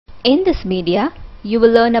In this media, you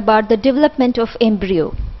will learn about the development of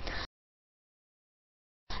embryo.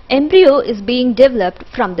 Embryo is being developed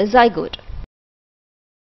from the zygote.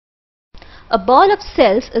 A ball of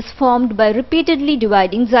cells is formed by repeatedly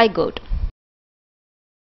dividing zygote.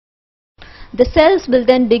 The cells will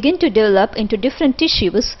then begin to develop into different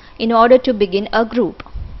tissues in order to begin a group.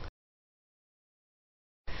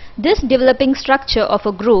 This developing structure of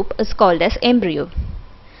a group is called as embryo.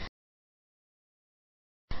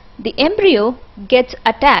 The embryo gets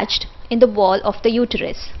attached in the wall of the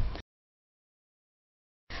uterus.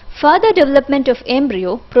 Further development of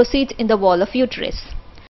embryo proceeds in the wall of uterus.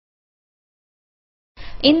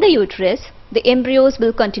 In the uterus, the embryos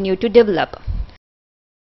will continue to develop.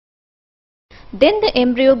 Then the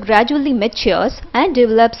embryo gradually matures and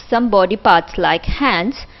develops some body parts like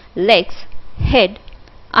hands, legs, head,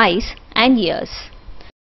 eyes and ears.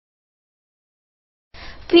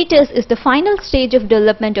 Fetus is the final stage of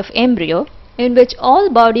development of embryo in which all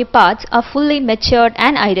body parts are fully matured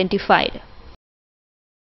and identified.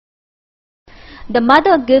 The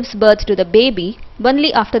mother gives birth to the baby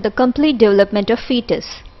only after the complete development of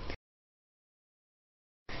fetus.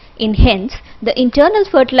 In hens, the internal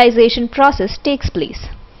fertilization process takes place.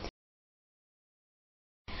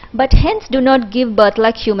 But hens do not give birth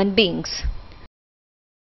like human beings.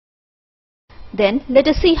 Then let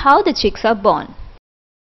us see how the chicks are born.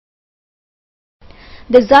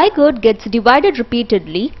 The zygote gets divided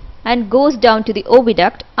repeatedly and goes down to the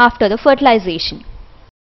oviduct after the fertilization.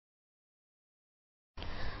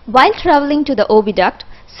 While traveling to the oviduct,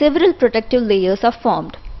 several protective layers are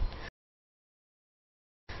formed.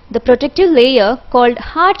 The protective layer called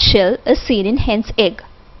hard shell is seen in hen's egg.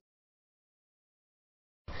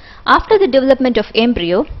 After the development of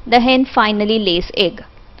embryo, the hen finally lays egg.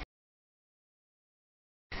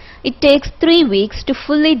 It takes 3 weeks to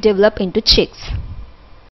fully develop into chicks.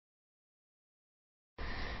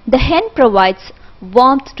 The hen provides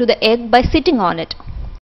warmth to the egg by sitting on it.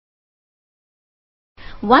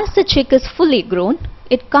 Once the chick is fully grown,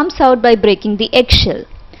 it comes out by breaking the eggshell.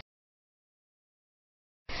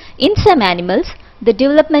 In some animals, the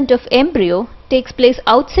development of embryo takes place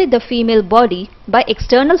outside the female body by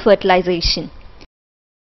external fertilization.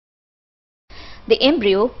 The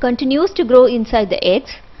embryo continues to grow inside the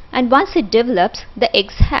eggs, and once it develops, the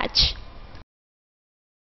eggs hatch.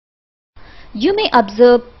 You may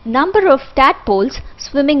observe number of tadpoles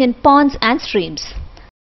swimming in ponds and streams.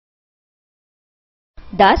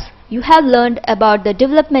 Thus, you have learned about the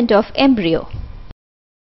development of embryo.